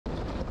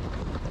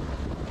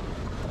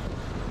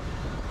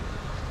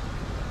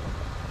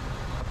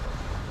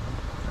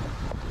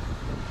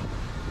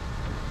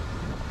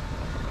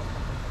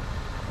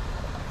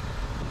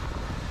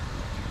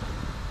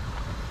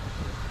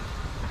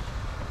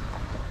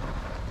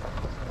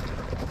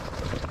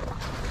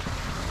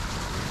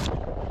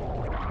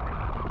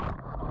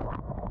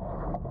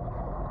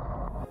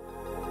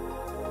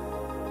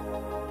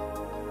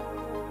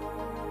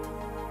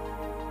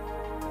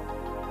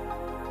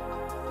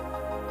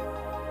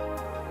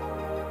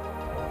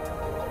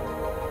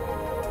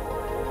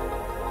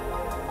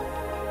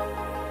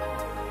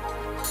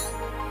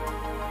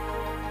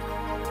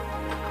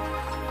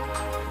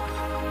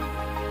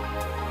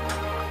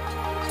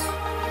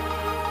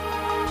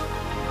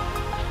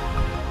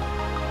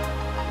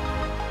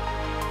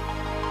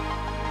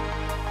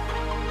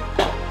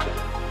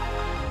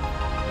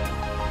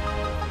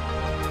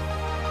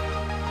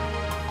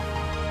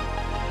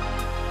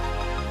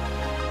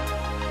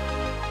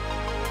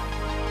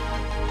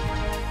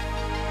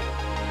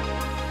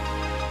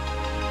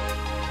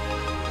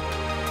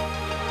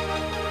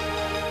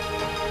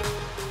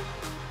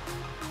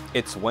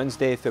It's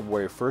Wednesday,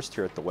 February 1st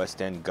here at the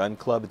West End Gun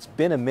Club. It's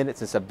been a minute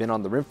since I've been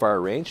on the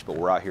Rimfire range, but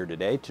we're out here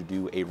today to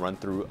do a run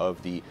through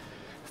of the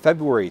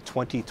February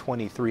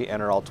 2023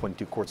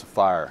 NRL22 Courts of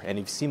Fire. And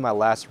if you've seen my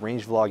last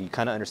range vlog, you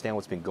kind of understand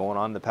what's been going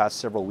on the past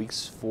several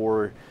weeks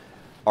for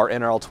our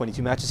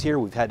NRL22 matches here.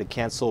 We've had to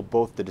cancel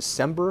both the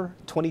December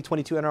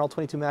 2022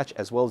 NRL22 match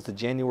as well as the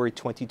January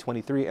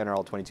 2023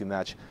 NRL22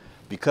 match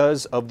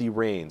because of the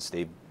rains.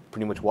 They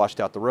pretty much washed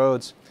out the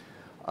roads.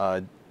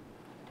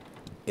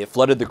 It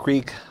flooded the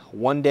creek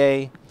one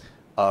day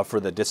for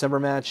the December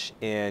match,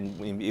 and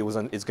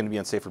it's going to be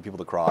unsafe for people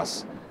to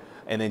cross.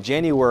 And then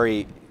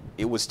January,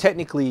 it was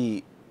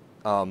technically,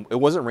 it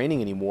wasn't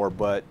raining anymore,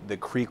 but the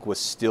creek was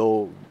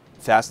still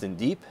fast and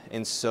deep,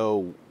 and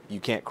so you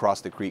can't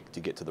cross the creek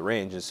to get to the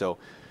range. And so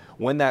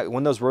when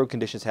those road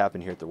conditions happen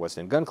here at the West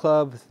End Gun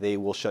Club, they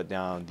will shut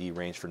down the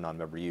range for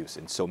non-member use.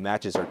 And so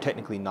matches are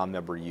technically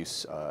non-member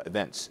use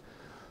events.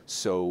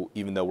 So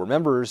even though we're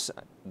members,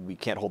 we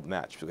can't hold the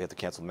match. We have to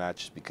cancel the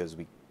match because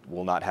we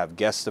will not have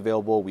guests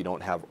available. We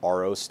don't have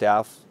RO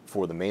staff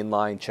for the main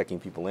line checking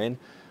people in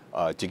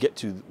to get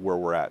to where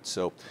we're at.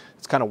 So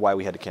it's kind of why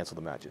we had to cancel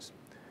the matches.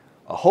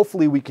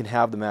 Hopefully we can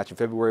have the match in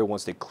February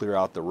once they clear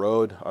out the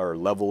road or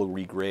level,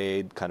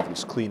 regrade, kind of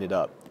just clean it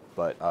up.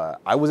 But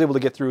I was able to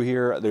get through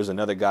here. There's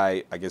another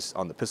guy, I guess,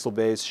 on the pistol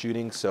base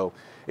shooting. So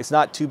it's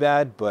not too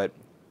bad, but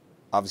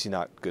obviously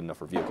not good enough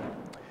for vehicle.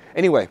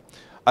 Anyway,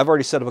 I've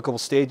already set up a couple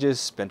stages,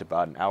 spent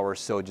about an hour or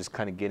so just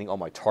kind of getting all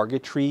my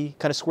target tree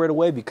kind of squared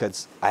away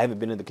because I haven't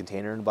been in the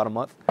container in about a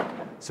month.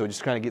 So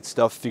just kind of get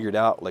stuff figured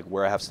out, like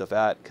where I have stuff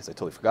at, because I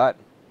totally forgot.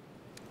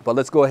 But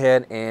let's go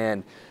ahead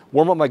and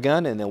warm up my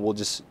gun, and then we'll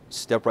just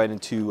step right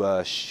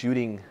into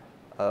shooting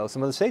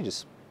some of the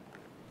stages.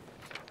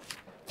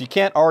 If you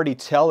can't already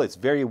tell, it's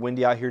very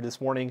windy out here this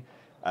morning.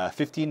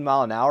 15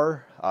 mile an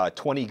hour,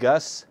 20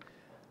 gusts.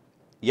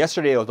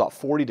 Yesterday it was about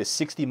 40 to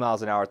 60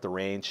 miles an hour at the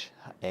range,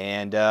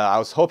 and I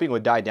was hoping it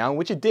would die down,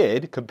 which it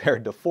did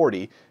compared to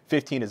 40.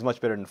 15 is much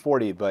better than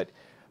 40, but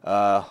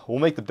we'll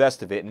make the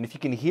best of it. And if you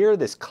can hear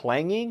this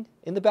clanging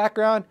in the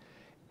background,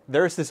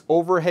 there's this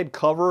overhead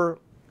cover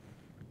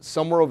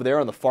somewhere over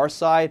there on the far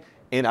side,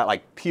 and I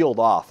like peeled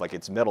off, like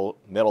it's metal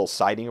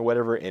siding or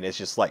whatever, and it's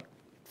just like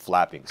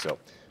flapping. So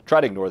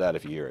try to ignore that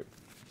if you hear it.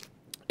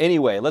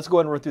 Anyway, let's go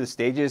ahead and run through the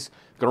stages.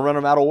 Gonna run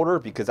them out of order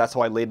because that's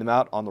how I laid them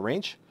out on the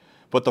range.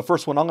 But the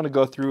first one I'm going to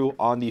go through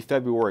on the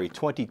February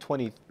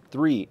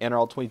 2023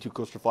 NRL22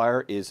 Courts of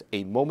Fire is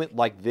A Moment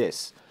Like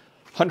This.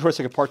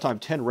 100-second part-time,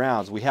 10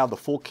 rounds. We have the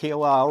full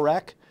KOL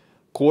rack,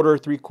 quarter,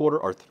 three-quarter,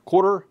 or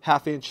quarter,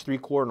 half-inch,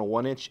 three-quarter, and a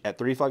 1-inch at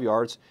 35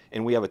 yards.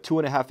 And we have a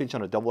 2.5-inch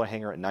on a double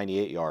hanger at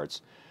 98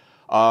 yards.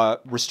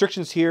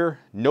 Restrictions here,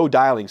 no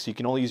dialing, so you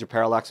can only use your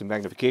parallax and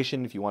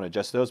magnification if you want to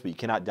adjust those, but you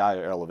cannot dial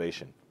your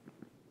elevation.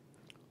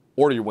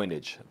 Or your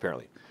windage,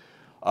 apparently.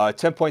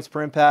 10 points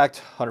per impact,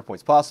 100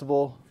 points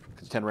possible.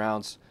 10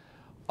 rounds,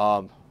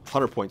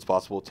 100 points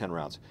possible, 10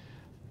 rounds.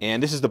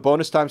 And this is the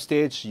bonus time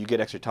stage. You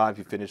get extra time if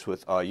you finish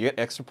with, you get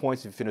extra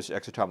points if you finish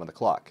extra time on the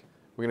clock.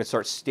 We're going to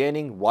start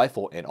standing,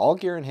 rifle, and all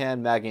gear in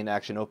hand, mag in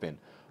action open.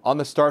 On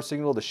the start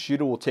signal, the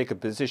shooter will take a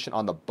position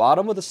on the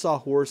bottom of the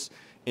sawhorse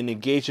and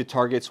engage the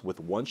targets with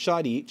one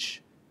shot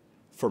each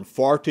from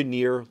far to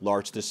near,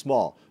 large to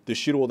small. The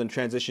shooter will then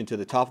transition to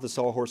the top of the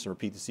sawhorse and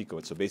repeat the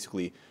sequence. So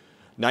basically,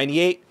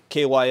 98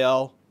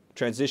 KYL,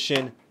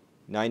 transition,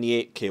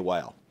 98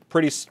 KYL.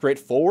 Pretty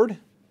straightforward,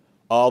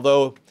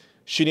 although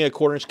shooting a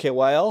 1/4-inch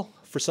KYL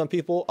for some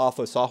people off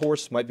a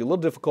sawhorse might be a little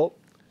difficult.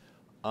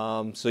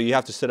 So you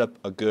have to set up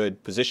a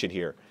good position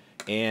here.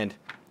 And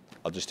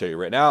I'll just tell you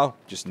right now,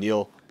 just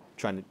kneel,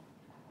 trying to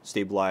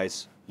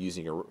stabilize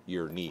using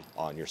your knee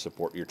on your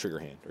support, your trigger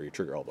hand or your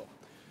trigger elbow.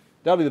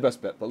 That'll be the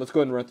best bet, but let's go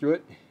ahead and run through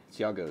it,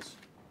 see how it goes.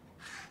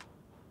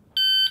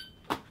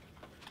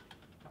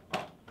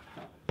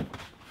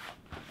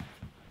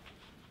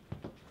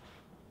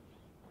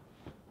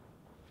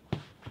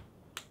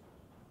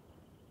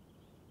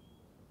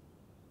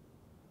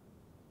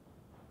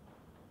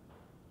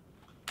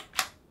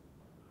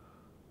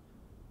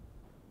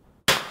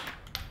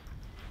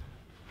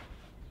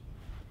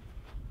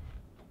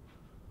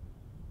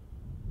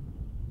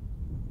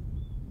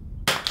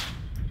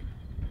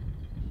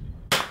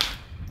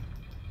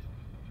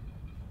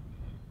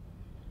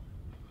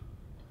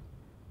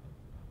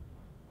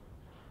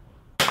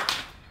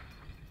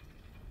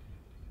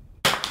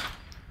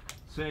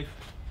 Safe.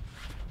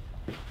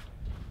 It's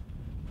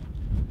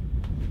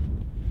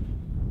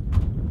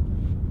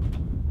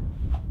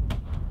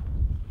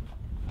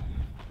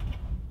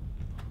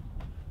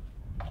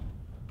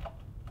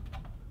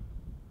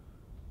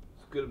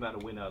a good amount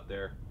of wind out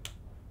there,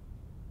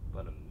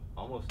 but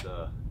almost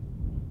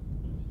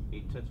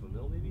 8/10 of a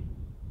mil maybe.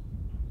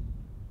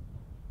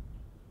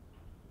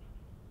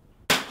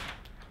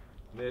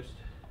 Missed.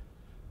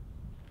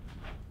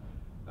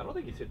 I don't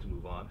think he's hit to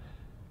move on.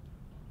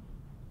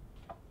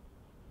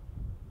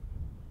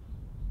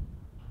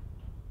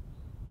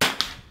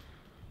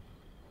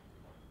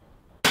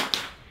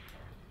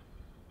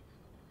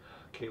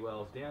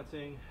 KWell's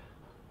dancing.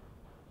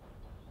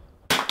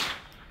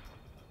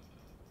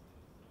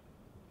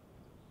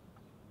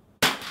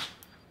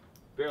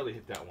 barely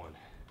hit that one.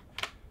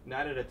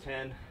 9 out of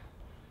 10,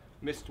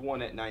 missed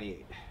one at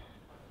 98.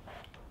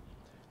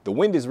 The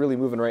wind is really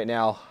moving right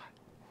now.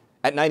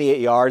 At 98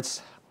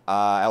 yards,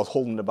 I was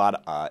holding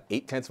about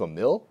 0.8 of a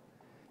mil.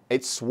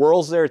 It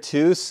swirls there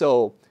too,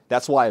 so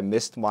that's why I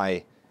missed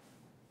my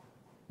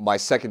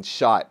second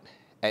shot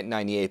at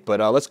 98. But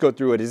let's go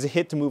through it. It's a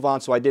hit to move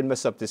on, so I did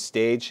mess up this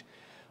stage.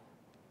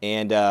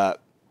 And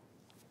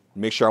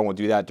make sure I won't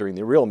do that during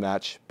the real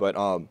match. But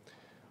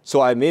so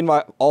I made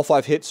all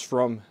 5 hits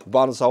from the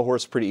bottom of the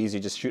sawhorse pretty easy,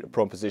 just shoot a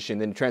prone position.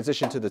 Then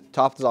transition to the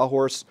top of the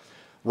sawhorse.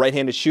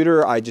 Right-handed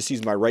shooter, I just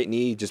used my right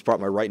knee, just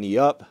brought my right knee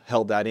up,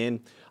 held that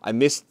in. I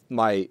missed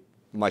my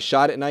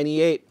shot at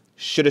 98.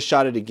 Should have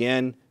shot it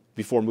again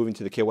before moving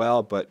to the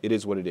KOL, but it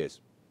is what it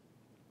is.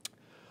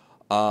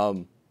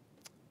 I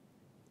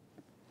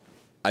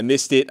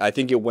missed it. I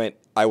think it went.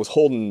 I was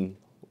holding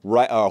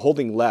right,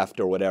 holding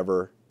left or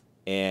whatever,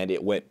 and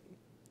it went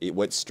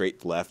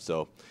straight left.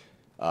 So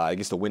I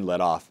guess the wind let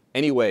off.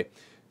 Anyway,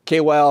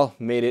 KOL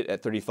made it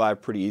at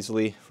 35 pretty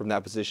easily from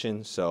that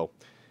position. So.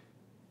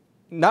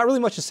 Not really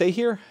much to say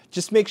here.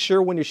 Just make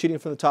sure when you're shooting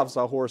from the top of the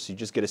sawhorse, you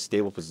just get a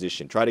stable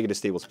position. Try to get as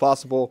stable as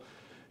possible.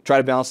 Try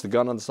to balance the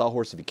gun on the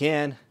sawhorse if you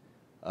can,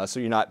 so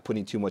you're not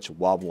putting too much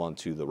wobble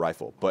onto the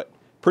rifle. But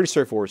pretty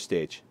straightforward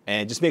stage.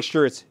 And just make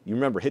sure you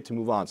remember, hit to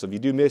move on. So if you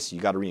do miss, you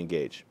got to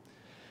re-engage.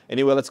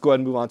 Anyway, let's go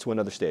ahead and move on to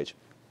another stage.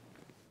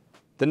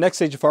 The next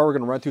stage of fire we're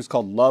going to run through is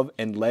called Love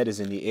and Lead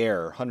is in the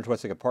Air. 120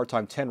 second part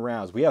time, 10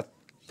 rounds. We have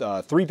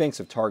 3 banks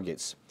of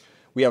targets.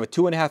 We have a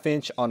 2.5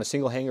 inch on a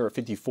single hanger at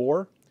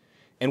 54.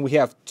 And we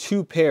have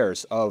 2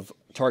 pairs of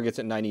targets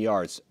at 90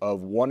 yards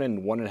of 1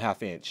 and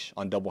 1.5 inch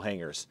on double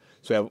hangers.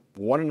 So we have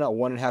 1 and a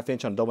 1.5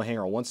 inch on a double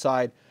hanger on one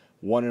side,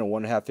 1 and a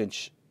 1.5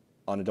 inch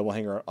on a double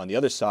hanger on the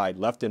other side,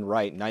 left and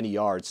right, 90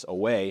 yards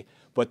away,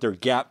 but they're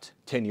gapped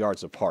 10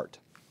 yards apart.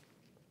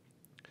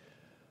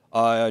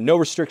 No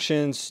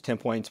restrictions, 10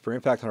 points per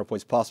impact, 100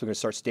 points possible. We're going to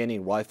start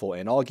standing rifle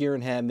and all gear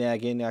and hand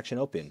mag in action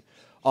open.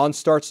 On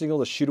start signal,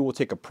 the shooter will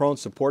take a prone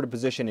supported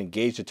position and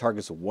engage the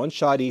targets with 1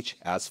 shot each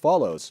as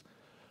follows.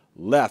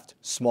 Left,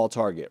 small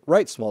target,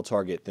 right, small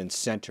target, then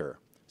center.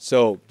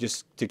 So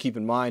just to keep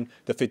in mind,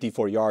 the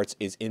 54 yards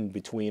is in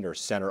between or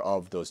center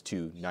of those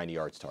 2 90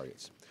 yards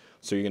targets.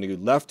 So you're going to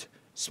do left,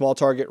 small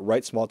target,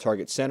 right, small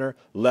target, center,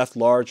 left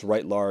large,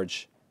 right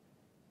large,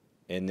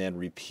 and then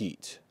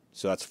repeat.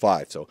 So that's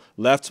 5. So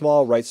left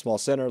small, right small,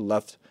 center,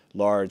 left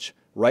large,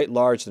 right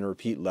large, then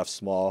repeat left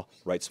small,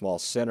 right small,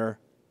 center,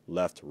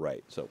 left,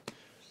 right. So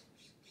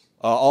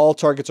all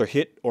targets are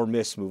hit or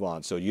miss, move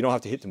on. So you don't have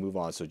to hit to move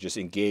on. So just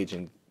engage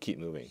and keep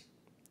moving.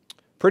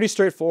 Pretty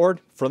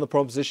straightforward from the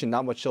prone position.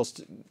 Not much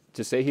else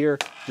to say here.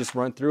 Just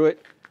run through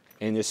it,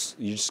 and you're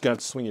just gonna have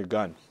to swing your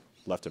gun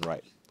left and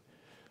right.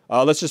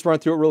 Let's just run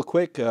through it real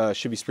quick.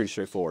 Should be pretty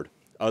straightforward,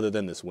 other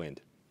than this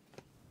wind.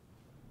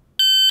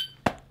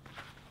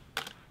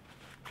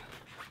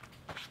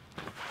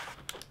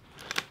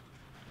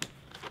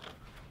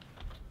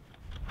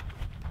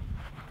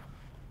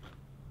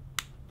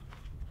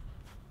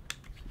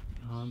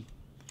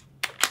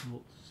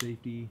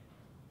 Safety.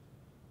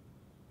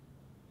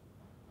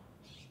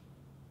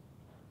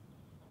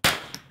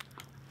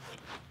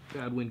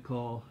 Bad wind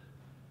call.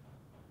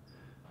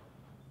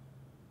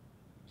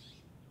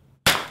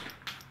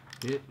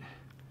 Hit.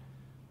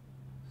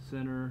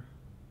 Center.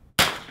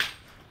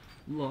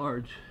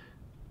 Large.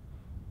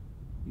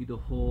 Need to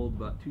hold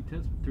about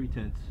 2/10,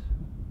 3/10.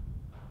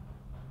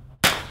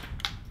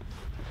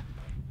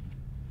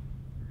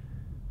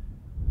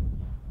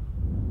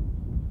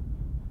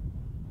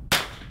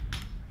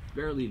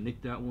 Barely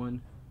nicked that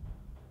one.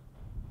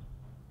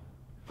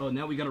 Oh,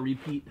 now we got to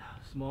repeat.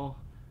 Small.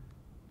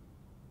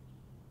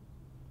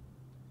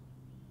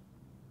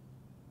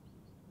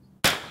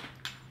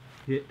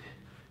 Hit.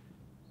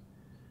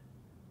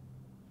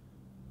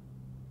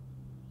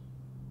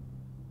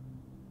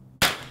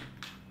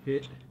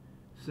 Hit.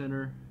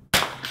 Center.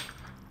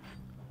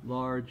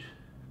 Large.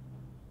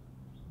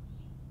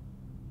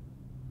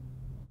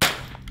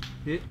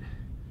 Hit.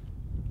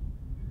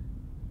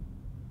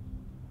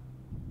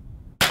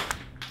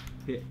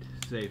 Hit.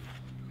 Safe.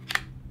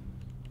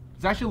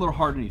 It's actually a little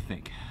harder than you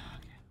think.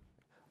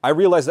 I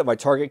realized that my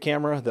target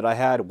camera that I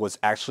had was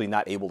actually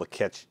not able to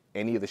catch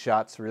any of the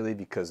shots really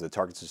because the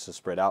targets are so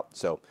spread out.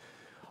 So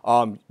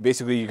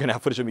basically you're gonna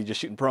have footage of me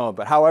just shooting prone.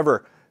 But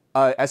however,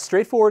 as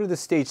straightforward as the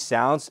stage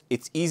sounds,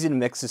 it's easy to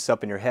mix this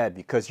up in your head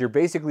because you're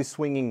basically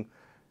swinging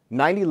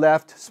 90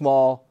 left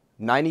small,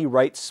 90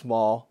 right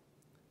small,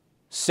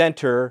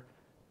 center,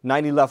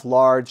 90 left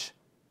large,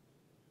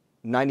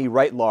 90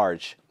 right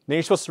large. Then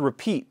you're supposed to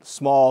repeat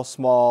small,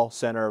 small,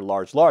 center,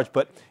 large, large.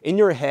 But in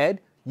your head,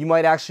 you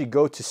might actually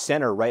go to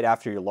center right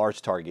after your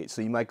large target.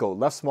 So you might go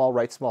left small,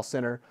 right small,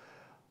 center,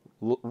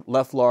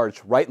 left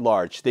large, right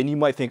large. Then you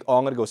might think, oh,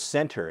 I'm going to go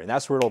center. And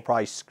that's where it'll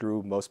probably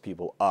screw most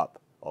people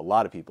up. A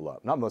lot of people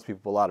up. Not most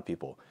people, but a lot of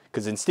people.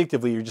 Because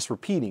instinctively, you're just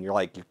repeating. You're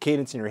like, your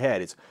cadence in your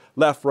head is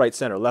left, right,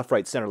 center, left,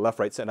 right, center, left,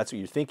 right, center. That's what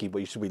you're thinking. But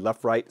you should be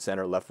left, right,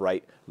 center, left,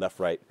 right,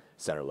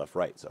 center, left,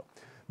 right. So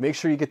make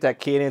sure you get that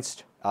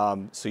cadence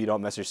so you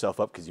don't mess yourself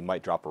up because you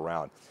might drop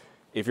around.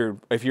 If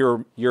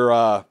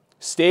your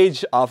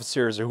stage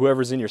officers or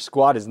whoever's in your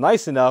squad is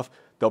nice enough,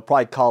 they'll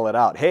probably call it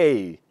out.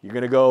 Hey, you're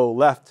gonna go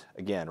left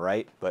again,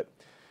 right? But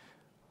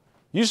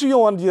usually you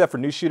don't want to do that for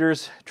new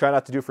shooters. Try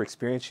not to do it for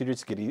experienced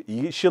shooters.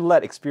 You should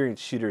let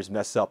experienced shooters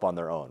mess up on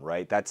their own,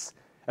 right? That's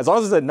as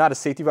long as it's not a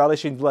safety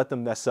violation. You let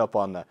them mess up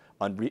on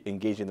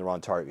engaging the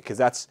wrong target, because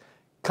that's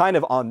kind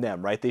of on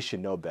them, right? They should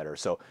know better.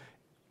 So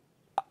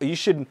you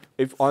should,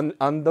 if on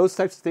those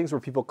types of things where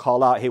people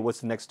call out, hey,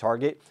 what's the next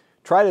target?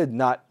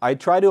 I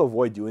try to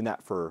avoid doing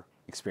that for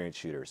experienced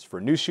shooters. For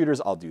new shooters,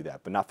 I'll do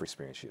that, but not for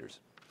experienced shooters.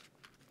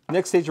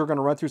 Next stage we're going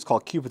to run through is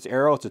called Cupid's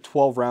Arrow. It's a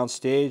 12-round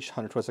stage,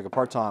 120-second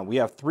part time. We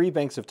have 3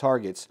 banks of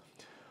targets.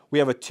 We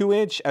have a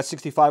 2-inch at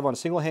 65 on a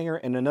single hanger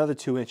and another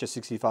 2-inch at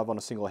 65 on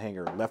a single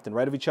hanger, left and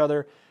right of each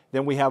other.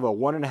 Then we have a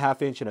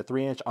 1.5-inch and a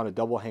 3-inch on a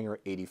double hanger,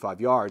 85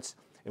 yards.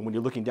 And when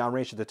you're looking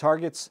downrange at the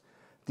targets,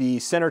 the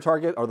center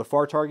target or the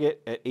far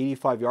target at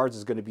 85 yards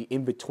is going to be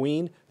in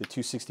between the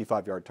 2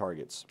 65-yard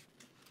targets.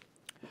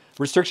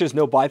 Restriction is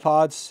no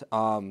bipods,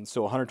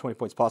 so 120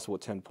 points possible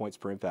with 10 points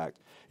per impact.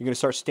 You're going to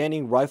start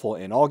standing rifle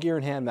in all gear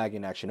in hand, mag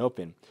in action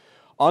open.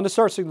 On the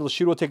start signal, the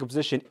shooter will take a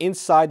position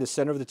inside the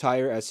center of the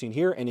tire as seen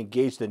here and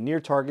engage the near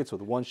targets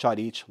with 1 shot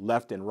each,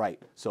 left and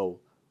right. So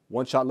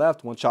 1 shot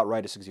left, 1 shot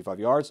right at 65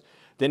 yards.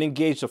 Then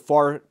engage the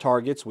far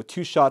targets with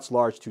 2 shots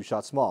large, 2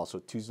 shots small. So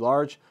 2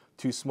 large,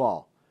 2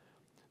 small.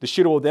 The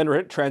shooter will then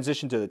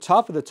transition to the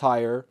top of the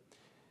tire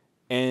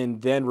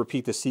and then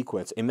repeat the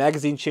sequence. A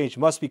magazine change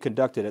must be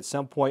conducted at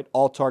some point.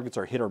 All targets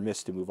are hit or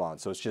miss to move on.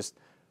 So it's just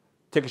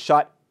take a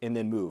shot and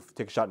then move.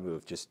 Take a shot and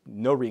move. Just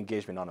no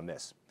re-engagement on a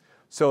miss.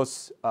 So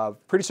it's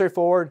pretty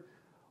straightforward.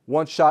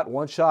 1 shot,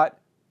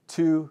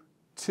 2,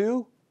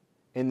 2,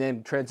 and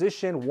then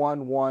transition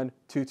 1, 1,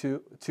 2,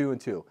 2, 2, and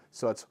 2.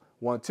 So it's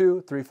 1,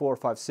 2, 3, 4,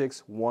 5,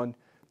 6, 1,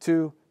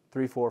 2,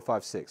 3, 4,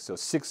 5, 6. So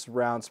 6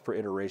 rounds per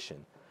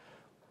iteration.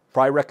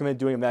 Probably recommend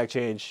doing a mag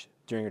change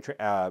during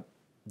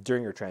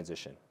your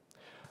transition.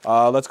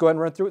 Let's go ahead and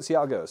run through it and see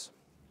how it goes.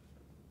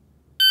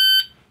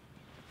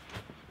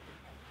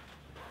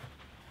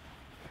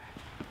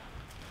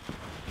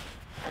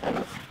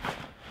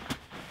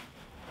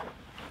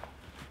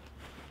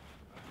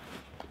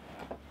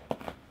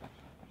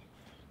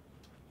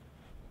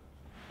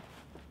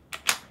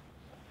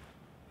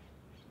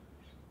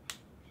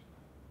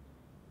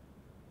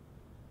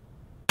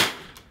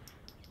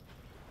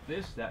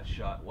 Missed that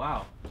shot.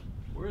 Wow.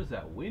 Where is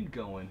that wind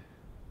going?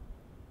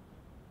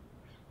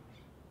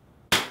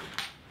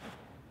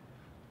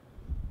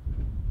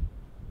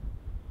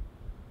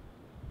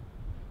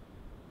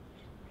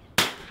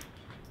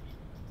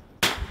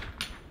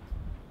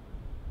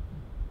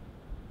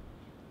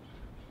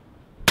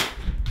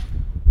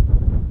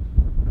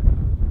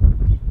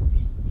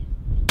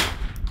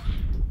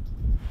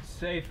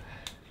 Safe.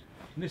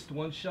 Missed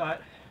 1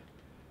 shot.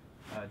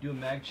 Do a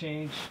mag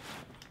change.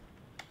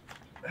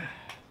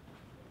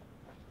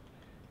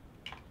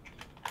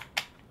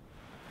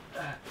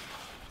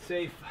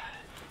 Safe.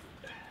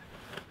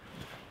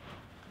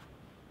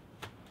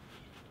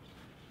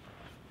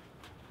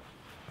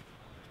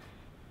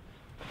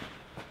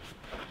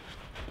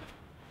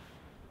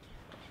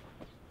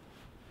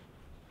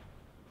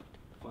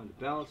 Find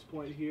a balance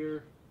point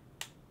here.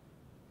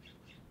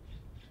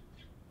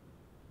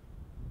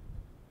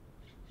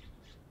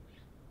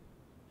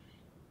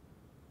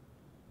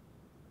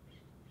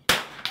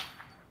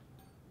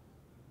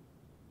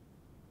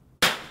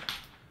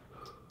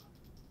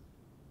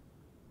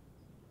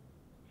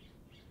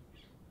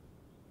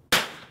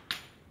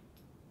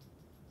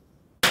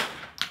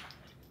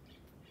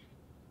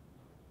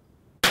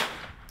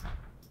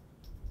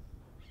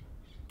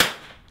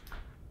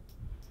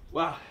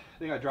 Wow, I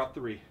think I dropped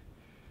 3.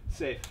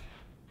 Safe.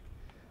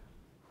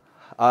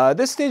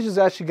 This stage is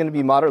actually going to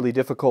be moderately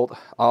difficult.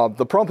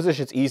 The prone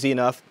position is easy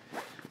enough.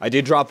 I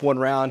did drop 1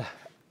 round.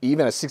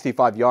 Even at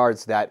 65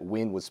 yards, that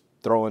wind was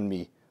throwing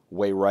me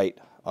way right.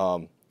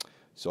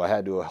 So I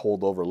had to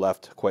hold over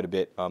left quite a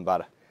bit,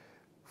 about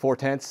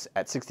 4/10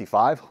 at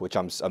 65, which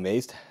I'm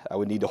amazed I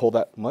would need to hold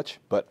that much.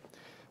 But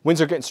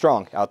winds are getting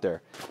strong out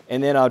there.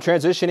 And then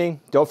transitioning,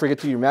 don't forget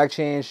to do your mag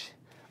change.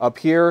 Up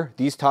here,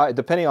 these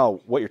depending on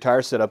what your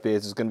tire setup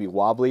is going to be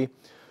wobbly.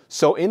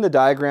 So in the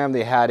diagram,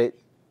 they had it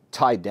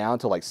tied down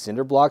to like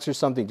cinder blocks or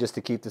something just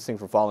to keep this thing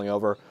from falling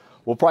over.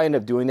 We'll probably end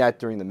up doing that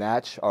during the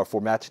match or for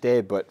match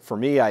day, but for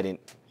me,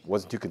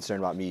 wasn't too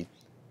concerned about me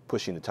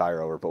pushing the tire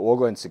over. But we'll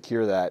go ahead and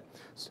secure that.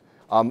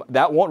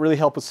 That won't really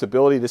help with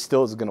stability. This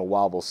still is going to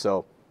wobble.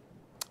 So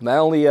my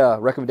only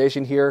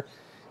recommendation here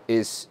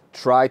is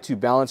try to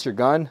balance your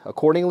gun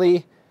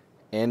accordingly,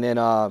 and then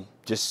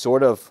just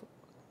sort of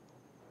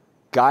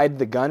guide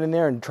the gun in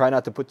there and try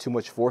not to put too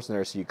much force in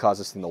there so you cause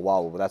this thing to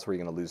wobble, but that's where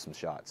you're going to lose some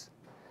shots.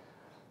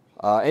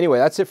 Anyway,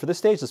 that's it for this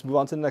stage. Let's move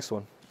on to the next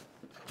one.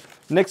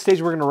 The next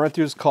stage we're going to run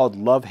through is called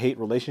Love-Hate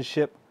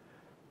Relationship.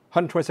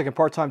 120-second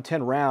part-time,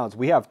 10 rounds.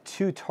 We have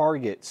 2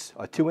 targets,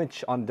 a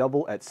 2-inch on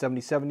double at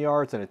 77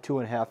 yards and a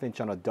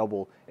 2.5-inch on a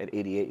double at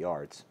 88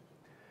 yards.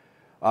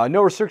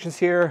 No restrictions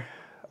here.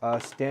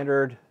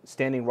 standard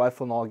standing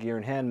rifle and all gear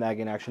in hand, mag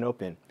in action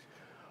open.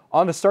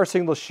 On the start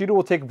signal, the shooter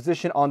will take a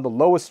position on the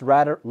lowest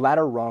ladder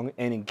rung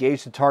and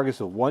engage the targets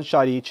with one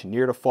shot each,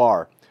 near to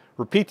far.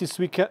 Repeat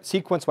the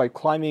sequence by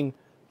climbing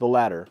the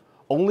ladder.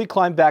 Only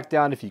climb back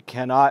down if you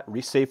cannot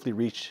safely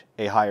reach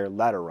a higher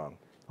ladder rung.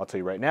 I'll tell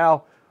you right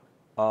now,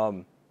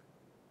 I'm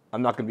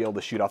not going to be able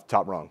to shoot off the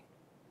top rung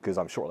because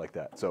I'm short like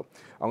that. So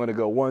I'm going to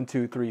go 1,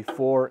 2, 3,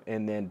 4,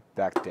 and then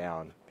back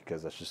down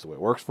because that's just the way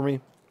it works for me.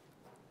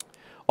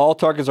 All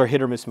targets are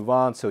hit or miss, move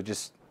on. So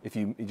just if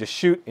you just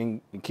shoot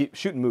and keep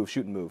shoot and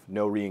move.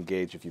 No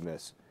re-engage if you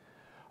miss.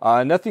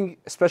 Nothing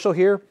special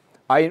here.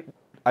 I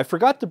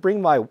forgot to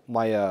bring my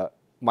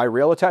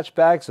rail attached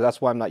bag, so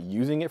that's why I'm not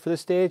using it for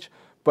this stage.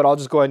 But I'll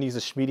just go ahead and use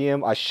a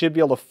medium. I should be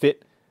able to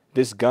fit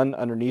this gun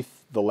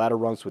underneath the ladder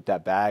rungs with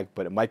that bag,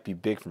 but it might be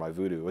big for my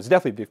voodoo. It's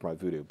definitely big for my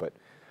voodoo, but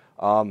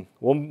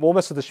we'll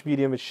mess with the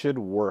medium. It should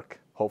work,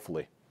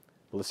 hopefully.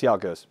 But let's see how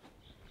it goes.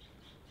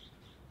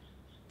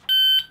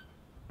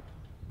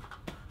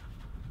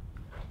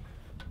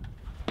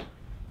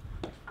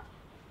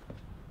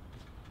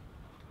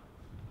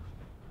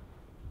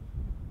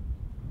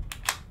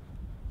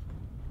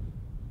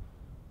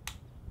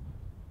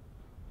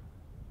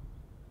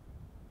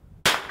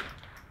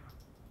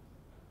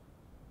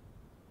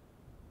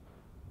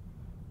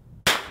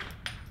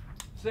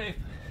 Safe.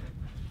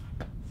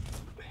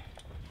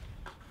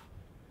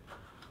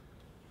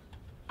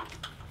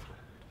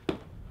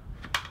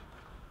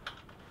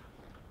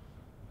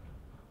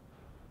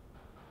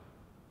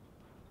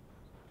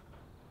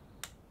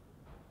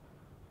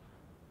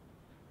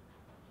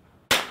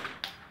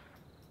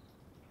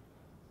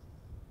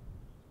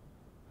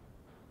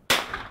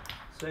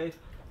 Safe.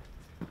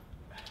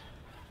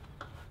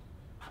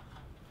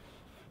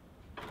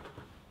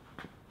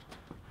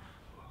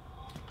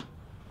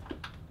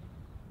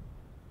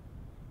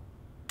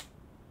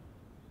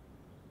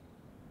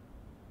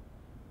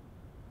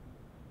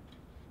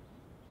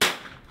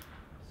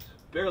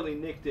 Barely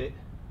nicked it.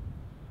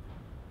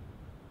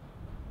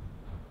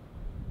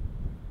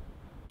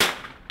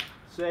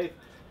 Safe.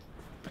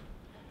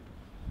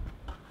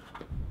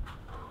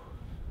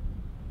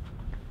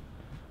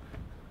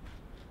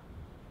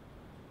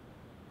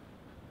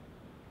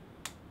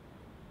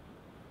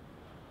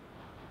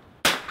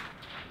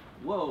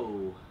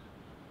 Whoa.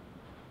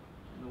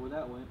 Don't know where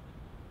that went.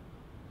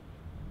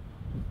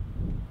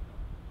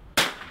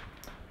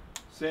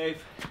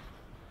 Safe.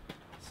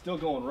 Still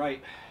going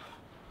right.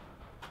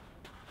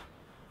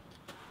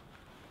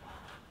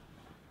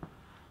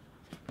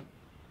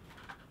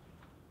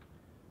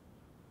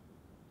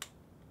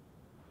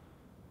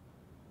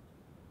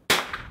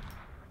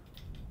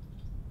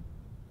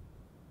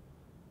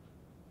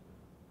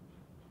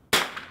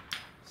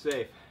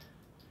 Safe.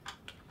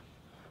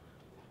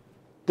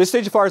 This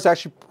stage of fire is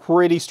actually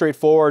pretty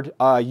straightforward.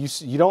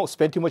 You don't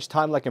spend too much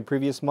time like in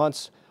previous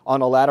months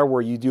on a ladder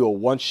where you do a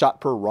 1 shot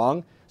per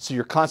rung, so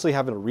you're constantly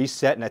having to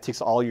reset and that takes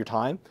all your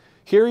time.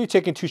 Here you're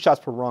taking 2 shots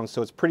per rung,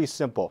 so it's pretty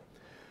simple.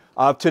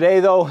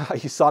 Today though,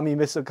 you saw me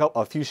miss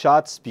a few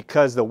shots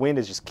because the wind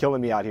is just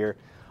killing me out here.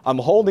 I'm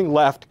holding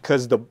left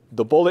because the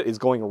bullet is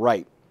going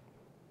right.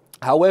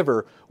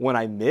 However, when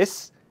I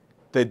miss,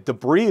 the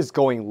debris is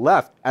going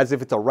left as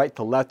if it's a right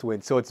to left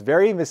wind. So it's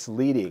very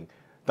misleading.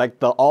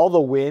 Like all the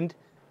wind,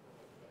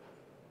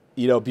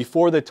 you know,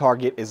 before the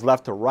target is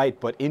left to right,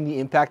 but in the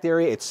impact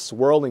area, it's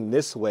swirling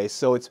this way.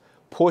 So it's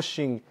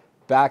pushing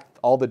back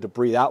all the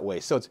debris that way.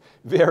 So it's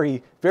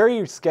very,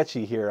 very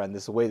sketchy here on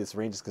this way this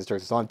range is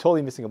constructed. So I'm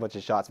totally missing a bunch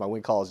of shots. My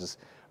wind call is just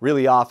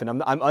really off, and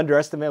I'm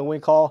underestimating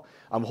wind call.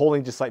 I'm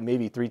holding just like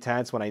maybe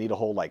 3/10 when I need to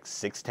hold like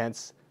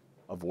 6/10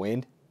 of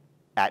wind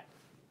at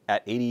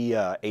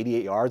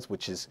 88 yards,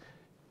 which is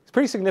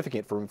pretty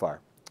significant for rimfire.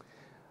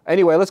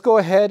 Anyway, let's go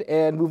ahead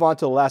and move on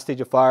to the last stage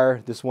of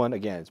fire. This one,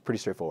 again, it's pretty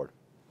straightforward.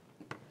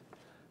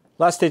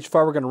 Last stage of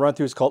fire we're going to run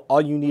through is called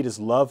All You Need Is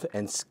Love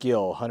and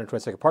Skill.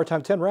 120-second part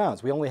time, 10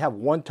 rounds. We only have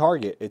one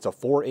target. It's a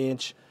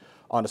 4-inch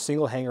on a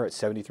single hanger at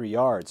 73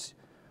 yards.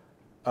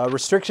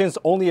 Restrictions,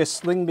 only a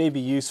sling may be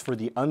used for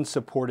the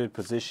unsupported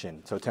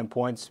position. So 10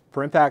 points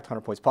per impact,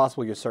 100 points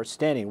possible. You'll start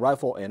standing,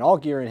 rifle, and all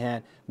gear in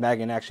hand, mag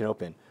in action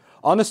open.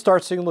 On the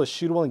start signal, the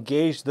shooter will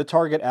engage the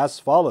target as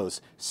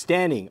follows.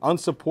 Standing,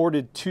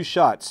 unsupported, 2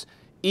 shots.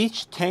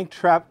 Each tank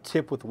trap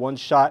tip with 1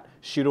 shot.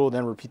 Shooter will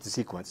then repeat the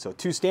sequence. So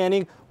 2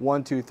 standing,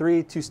 1, 2,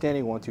 3, 2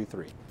 standing, 1, 2,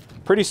 3.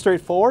 Pretty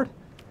straightforward.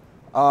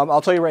 I'll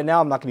tell you right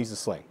now, I'm not going to use the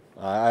sling.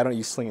 I don't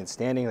use sling and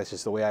standing. That's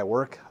just the way I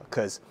work.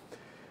 Because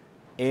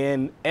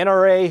in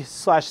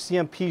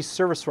NRA/CMP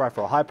service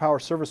rifle, high power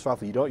service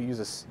rifle, you don't use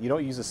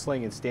a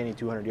sling and standing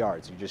 200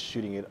 yards. You're just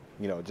shooting it,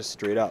 you know, just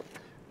straight up.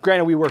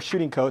 Granted, we wear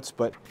shooting coats,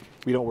 but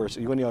we don't wear.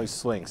 You only use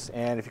slings.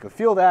 And if you can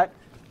feel that,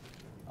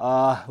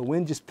 the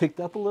wind just picked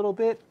up a little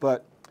bit,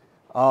 but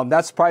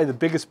that's probably the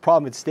biggest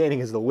problem with standing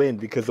is the wind,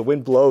 because the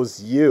wind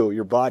blows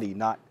your body,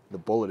 not the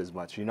bullet as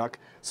much. You're not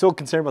so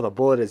concerned about the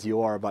bullet as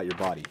you are about your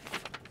body.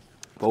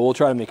 But we'll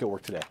try to make it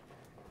work today.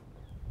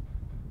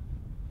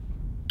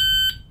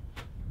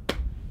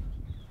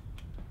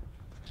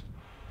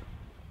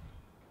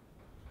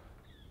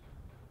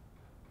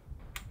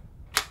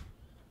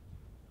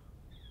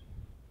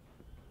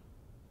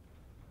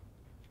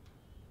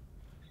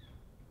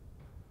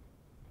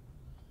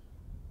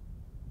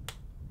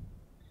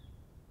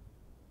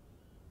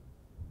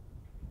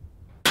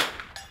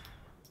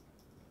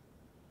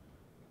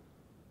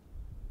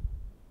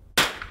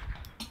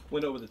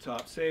 Went over the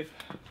top, safe.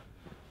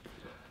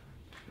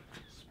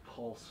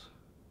 Pulse.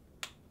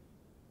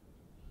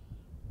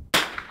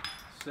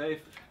 Safe.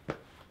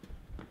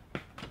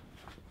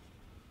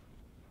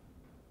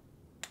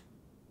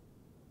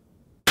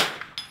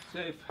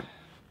 Safe.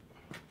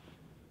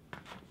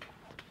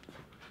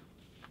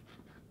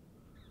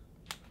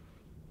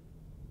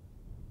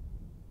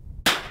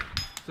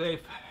 Safe.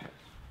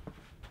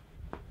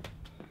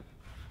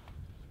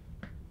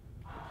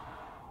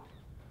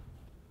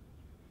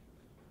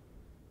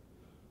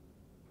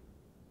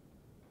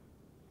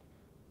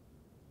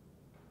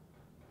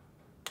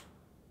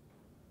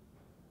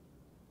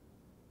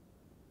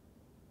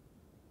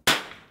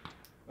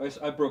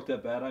 I broke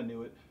that bat, I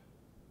knew it.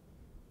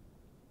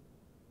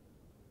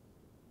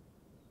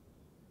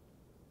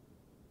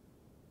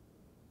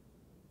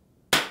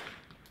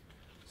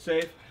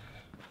 Safe.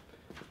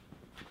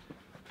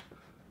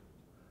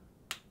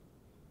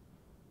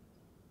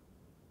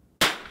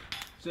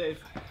 Safe.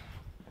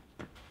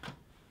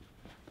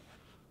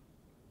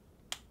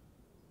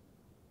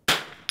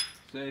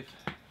 Safe.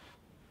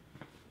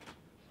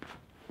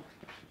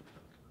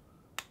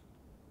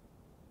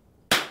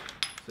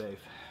 Safe.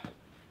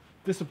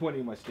 Disappointing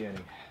in my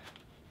standing.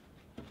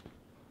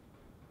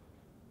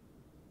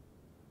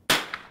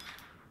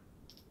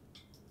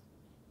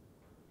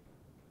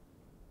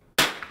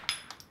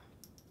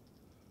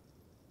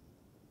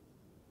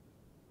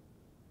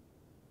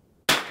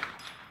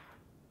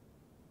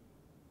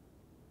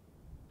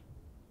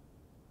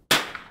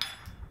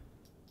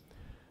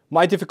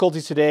 My difficulty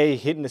today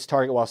hitting this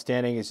target while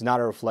standing is not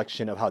a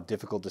reflection of how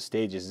difficult the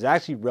stage is. It's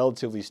actually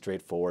relatively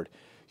straightforward.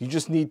 You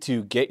just need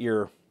to get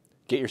your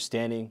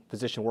standing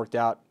position worked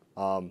out.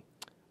 I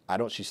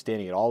don't shoot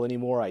standing at all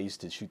anymore. I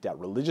used to shoot that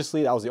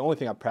religiously. That was the only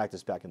thing I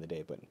practiced back in the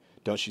day, but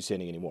don't shoot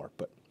standing anymore.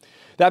 But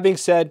that being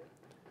said,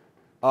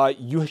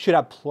 you should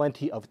have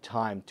plenty of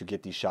time to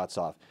get these shots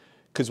off.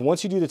 Because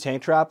once you do the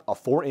tank trap, a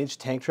 4-inch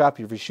tank trap,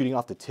 if you're shooting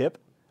off the tip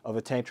of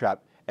a tank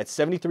trap, at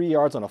 73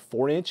 yards on a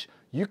 4-inch,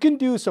 you can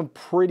do some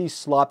pretty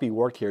sloppy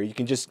work here. You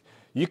can just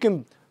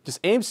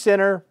aim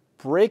center,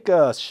 break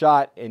a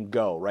shot, and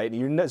go, right?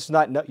 You're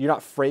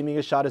not framing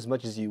a shot as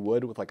much as you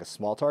would with like a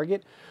small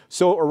target.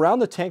 So around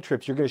the tank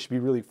trips, you're going to be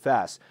really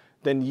fast.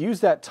 Then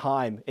use that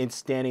time in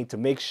standing to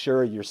make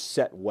sure you're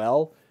set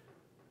well,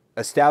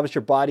 establish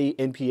your body,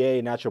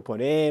 NPA, natural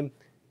point aim,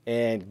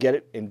 and get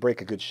it and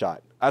break a good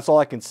shot. That's all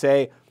I can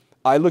say.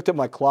 I looked at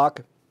my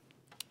clock.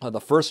 The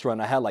first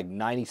run, I had like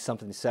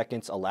 90-something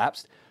seconds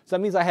elapsed. So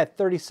that means I had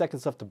 30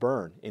 seconds left to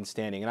burn in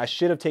standing. And I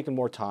should have taken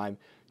more time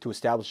to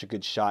establish a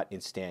good shot in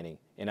standing.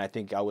 And I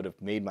think I would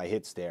have made my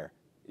hits there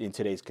in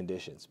today's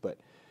conditions. But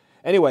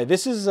anyway,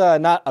 this is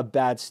not a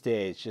bad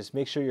stage. Just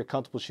make sure you're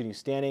comfortable shooting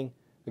standing.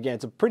 Again,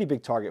 it's a pretty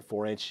big target,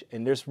 4-inch.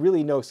 And there's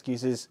really no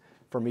excuses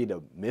for me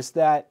to miss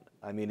that.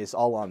 I mean, it's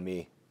all on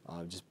me.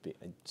 Just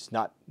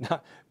not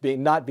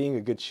being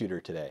a good shooter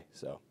today.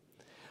 So.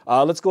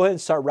 Let's go ahead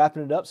and start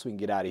wrapping it up so we can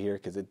get out of here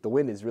because the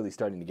wind is really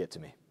starting to get to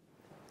me.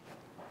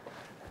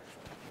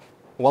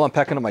 While I'm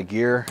packing up my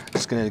gear, I'm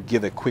just going to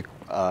give a quick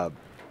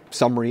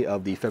summary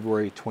of the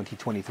February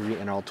 2023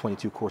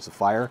 NRL22 Course of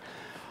Fire.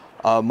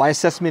 My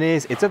assessment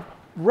is it's a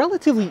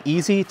relatively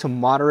easy to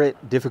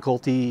moderate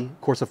difficulty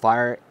course of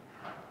fire.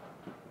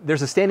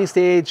 There's a standing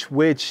stage,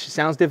 which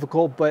sounds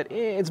difficult, but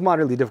it's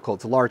moderately difficult.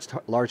 It's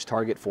a large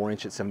target,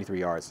 4-inch at 73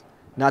 yards.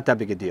 Not that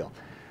big a deal.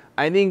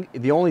 I think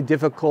the only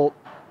difficult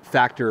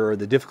factor or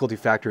the difficulty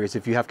factor is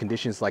if you have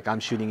conditions like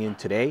I'm shooting in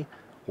today,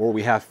 where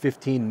we have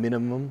 15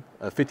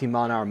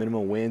 mile-an-hour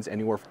minimum winds,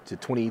 anywhere to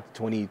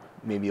 20,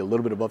 maybe a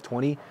little bit above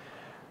 20.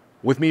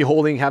 With me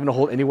having to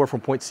hold anywhere from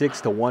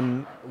 0.6 to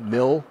 1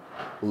 mil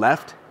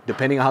left,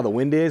 depending on how the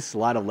wind is. A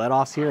lot of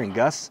let-offs here and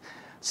gusts.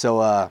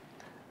 So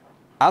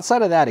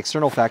outside of that,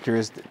 external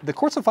factors, the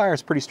course of fire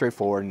is pretty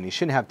straightforward, and you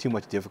shouldn't have too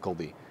much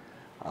difficulty.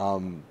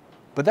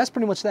 But that's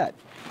pretty much that.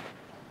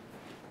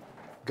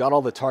 Got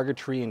all the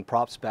targetry and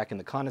props back in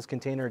the condense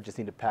container. Just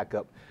need to pack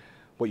up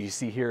what you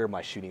see here,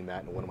 my shooting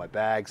mat in one of my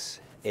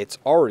bags. It's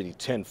already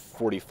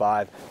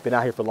 10:45. Been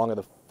out here for longer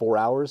than 4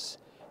 hours.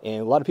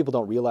 And a lot of people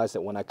don't realize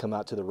that when I come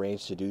out to the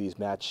range to do these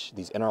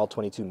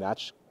NRL22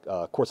 match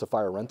course of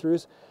fire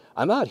run-throughs,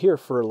 I'm out here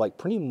for like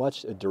pretty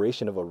much a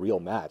duration of a real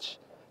match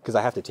because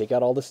I have to take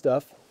out all the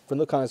stuff from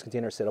the condense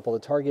container, set up all the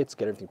targets,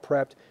 get everything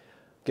prepped,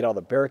 get all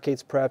the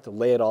barricades prepped,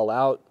 lay it all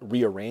out,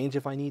 rearrange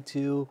if I need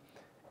to.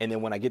 And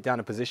then when I get down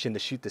in position to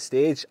shoot the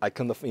stage, I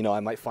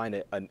might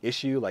find an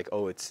issue like,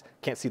 oh,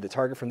 can't see the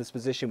target from this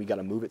position. We got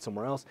to move it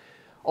somewhere else.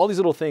 All these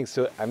little things.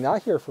 So I'm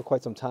out here for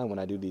quite some time when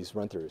I do these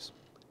run-throughs.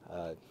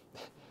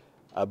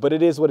 But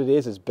it is what it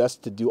is. It's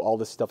best to do all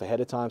this stuff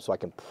ahead of time so I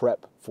can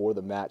prep for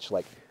the match,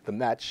 like the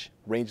match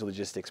range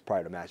logistics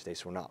prior to match day,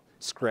 so we're not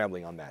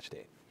scrambling on match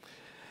day.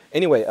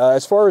 Anyway,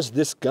 as far as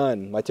this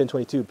gun, my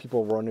 1022,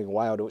 people were wondering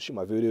why I don't shoot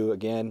my Voodoo.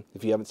 Again,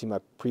 if you haven't seen my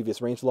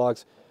previous range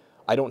vlogs,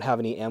 I don't have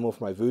any ammo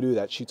for my Voodoo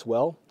that shoots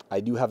well. I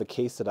do have a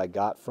case that I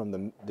got from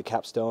the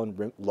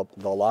Capstone, the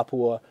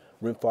Lapua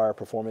Rimfire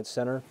Performance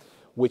Center,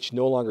 which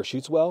no longer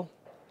shoots well.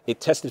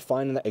 It tested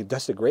fine, it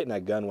tested great in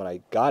that gun when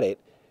I got it,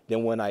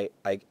 Then when I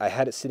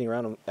had it sitting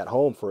around at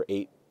home for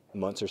 8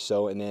 months or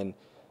so, and then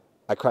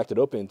I cracked it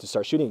open to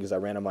start shooting because I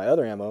ran on my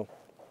other ammo.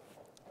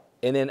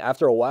 And then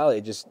after a while,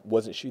 it just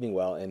wasn't shooting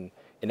well, and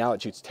now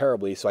it shoots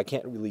terribly, so I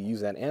can't really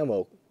use that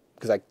ammo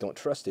because I don't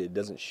trust it. It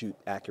doesn't shoot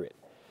accurate.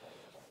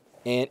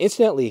 And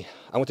incidentally,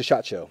 I went to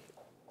SHOT Show.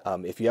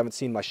 If you haven't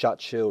seen my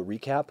SHOT Show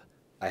recap,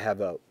 I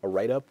have a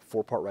write-up,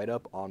 4-part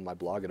write-up on my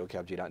blog at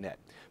okfj.net.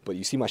 But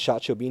you see my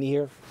SHOT Show beanie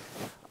here?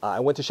 I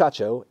went to SHOT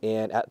Show,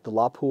 and at the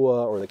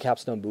Lapua, or the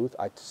Capstone booth,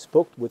 I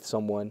spoke with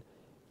someone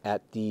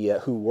at the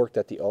who works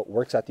at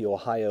the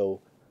Ohio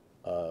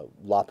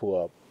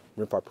Lapua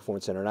Rimfire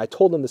Performance Center, and I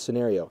told them the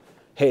scenario.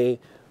 Hey,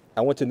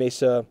 I went to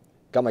Mesa,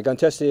 got my gun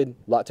tested,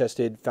 lot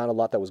tested, found a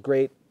lot that was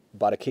great,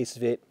 bought a case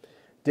of it,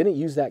 didn't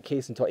use that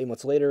case until 8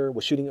 months later,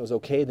 was shooting it was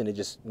okay, then it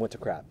just went to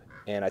crap.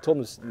 And I told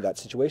him that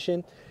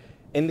situation,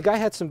 and the guy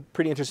had some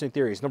pretty interesting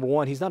theories. Number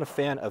one, he's not a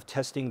fan of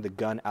testing the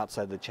gun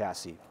outside the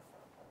chassis.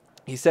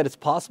 He said it's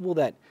possible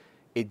that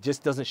it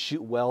just doesn't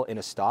shoot well in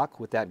a stock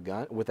with that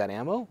gun, with that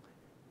ammo,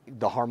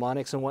 the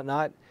harmonics and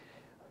whatnot.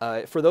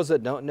 For those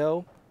that don't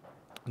know,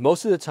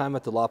 most of the time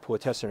at the Lapua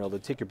Test Center, they'll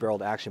take your barrel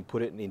to action,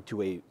 put it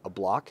into a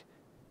block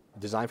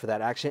designed for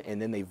that action,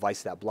 and then they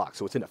vise that block.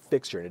 So it's in a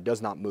fixture and it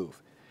does not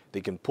move.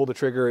 They can pull the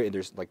trigger and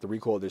there's like the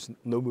recoil, there's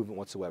no movement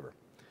whatsoever.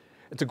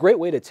 It's a great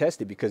way to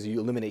test it because you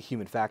eliminate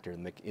human factor.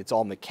 It's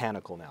all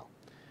mechanical now.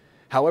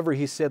 However,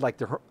 he said like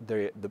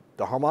the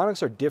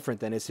harmonics are different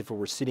than if it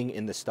were sitting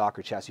in the stock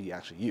or chassis you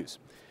actually use.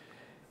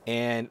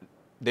 And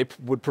they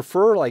would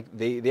prefer, like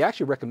they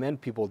actually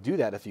recommend people do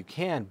that if you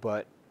can,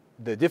 but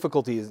the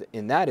difficulty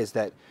in that is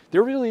that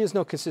there really is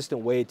no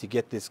consistent way to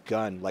get this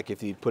gun, like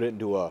if you put it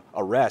into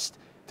a rest,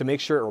 to make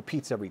sure it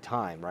repeats every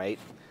time, right?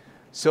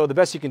 So the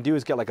best you can do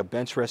is get like a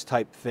bench rest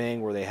type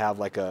thing where they have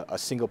like a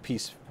single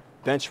piece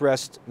bench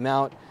rest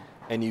mount,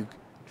 and you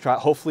try,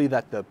 hopefully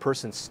that the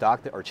person's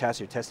stock or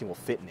chassis you're testing will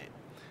fit in it.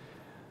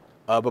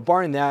 But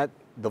barring that,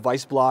 the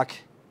vice block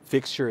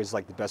fixture is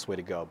like the best way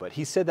to go. But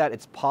he said that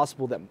it's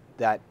possible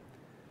that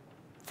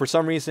for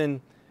some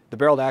reason the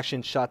barrel to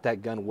action shot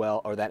that gun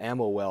well, or that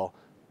ammo well,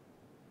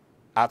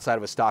 outside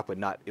of a stock, but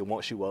it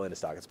won't shoot well in a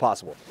stock. It's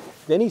possible.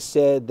 Then he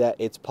said that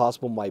it's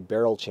possible my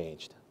barrel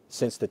changed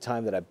since the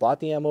time that I bought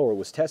the ammo or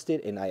was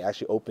tested, and I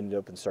actually opened it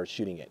up and started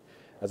shooting it.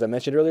 As I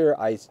mentioned earlier,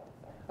 I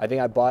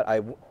think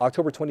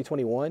October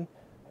 2021,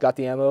 got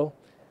the ammo,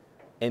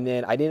 and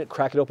then I didn't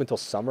crack it open until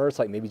summer. It's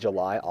like maybe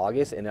July,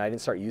 August, and I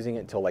didn't start using it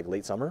until like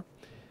late summer.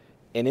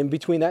 And in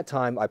between that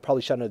time, I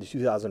probably shot another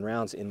 2,000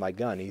 rounds in my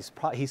gun. He's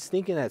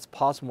thinking that it's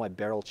possible my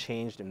barrel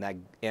changed and that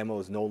ammo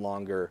is no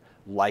longer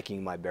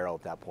liking my barrel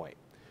at that point.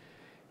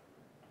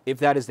 If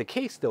that is the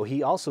case, though,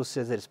 he also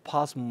says that it's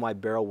possible my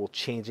barrel will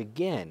change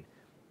again.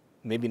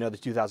 Maybe another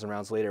 2,000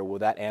 rounds later, where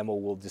that ammo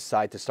will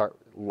decide to start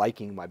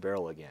liking my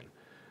barrel again.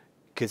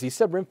 Because he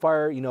said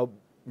Rimfire, you know,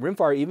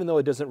 Rimfire, even though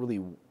it doesn't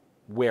really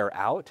wear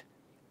out,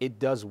 it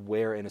does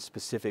wear in a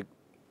specific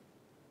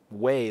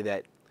way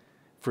that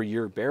for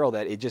your barrel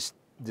that it just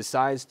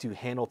decides to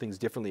handle things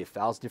differently. It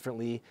fouls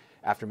differently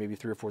after maybe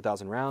 3,000 or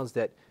 4,000 rounds,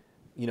 that,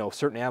 you know,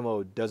 certain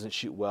ammo doesn't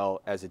shoot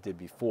well as it did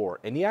before.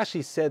 And he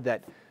actually said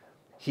that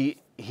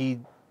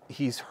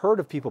he's heard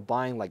of people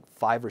buying like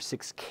 5 or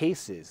 6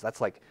 cases. That's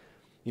like,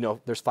 you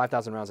know, there's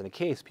 5,000 rounds in a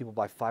case. People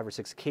buy 5 or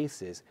 6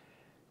 cases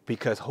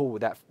because, oh,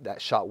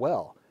 that shot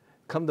well.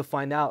 Come to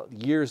find out,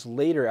 years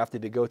later, after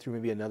they go through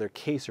maybe another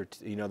case or,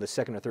 you know, the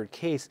second or third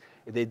case,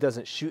 it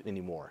doesn't shoot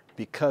anymore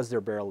because their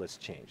barrel has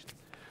changed.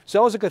 So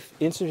that was like an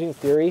interesting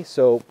theory.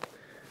 So,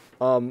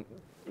 you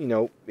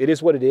know, it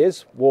is what it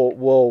is.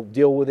 We'll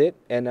deal with it,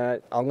 and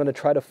I'm going to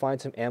try to find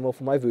some ammo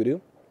for my Voodoo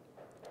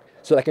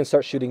so that I can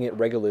start shooting it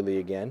regularly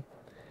again.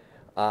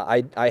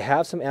 I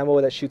have some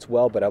ammo that shoots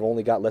well, but I've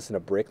only got less than a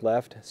brick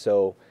left,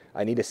 so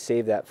I need to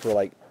save that for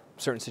like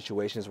certain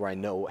situations where I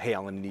know, hey, I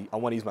want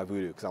to use my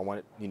Voodoo because I want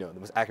it, you know, the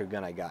most accurate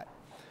gun I got.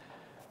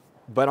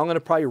 But I'm going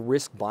to probably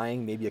risk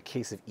buying maybe a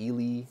case of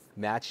Ely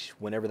match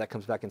whenever that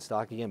comes back in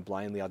stock again.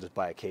 Blindly, I'll just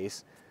buy a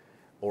case,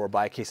 or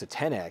buy a case of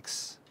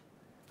 10X,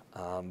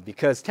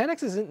 because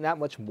 10X isn't that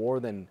much more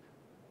than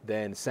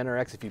Center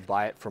X if you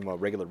buy it from a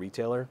regular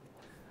retailer.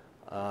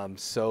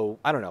 So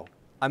I don't know.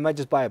 I might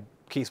just buy a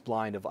case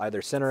blind of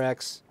either Center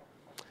X,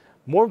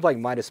 more like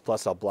Midas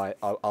Plus.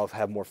 I'll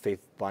have more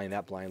faith buying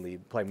that blindly.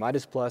 Probably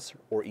Midas Plus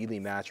or Ely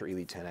Match or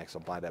Ely 10X.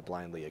 I'll buy that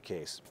blindly a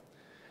case.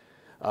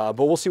 But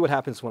we'll see what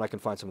happens when I can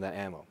find some of that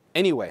ammo.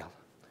 Anyway,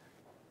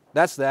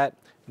 that's that.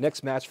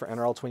 Next match for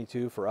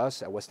NRL22 for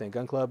us at West End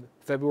Gun Club,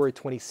 February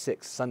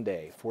 26th,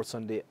 Sunday, 4th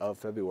Sunday of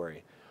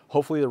February.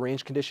 Hopefully the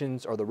range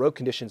conditions or the road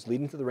conditions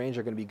leading to the range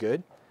are going to be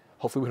good.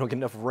 Hopefully we don't get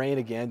enough rain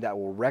again that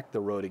will wreck the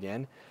road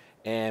again,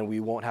 and we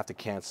won't have to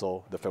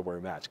cancel the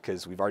February match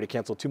because we've already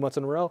canceled 2 months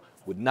in a row.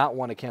 Would not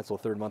want to cancel a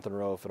 3rd month in a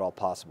row if at all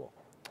possible.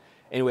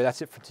 Anyway,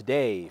 that's it for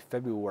today,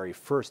 February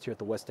 1st here at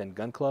the West End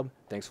Gun Club.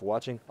 Thanks for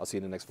watching. I'll see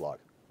you in the next vlog.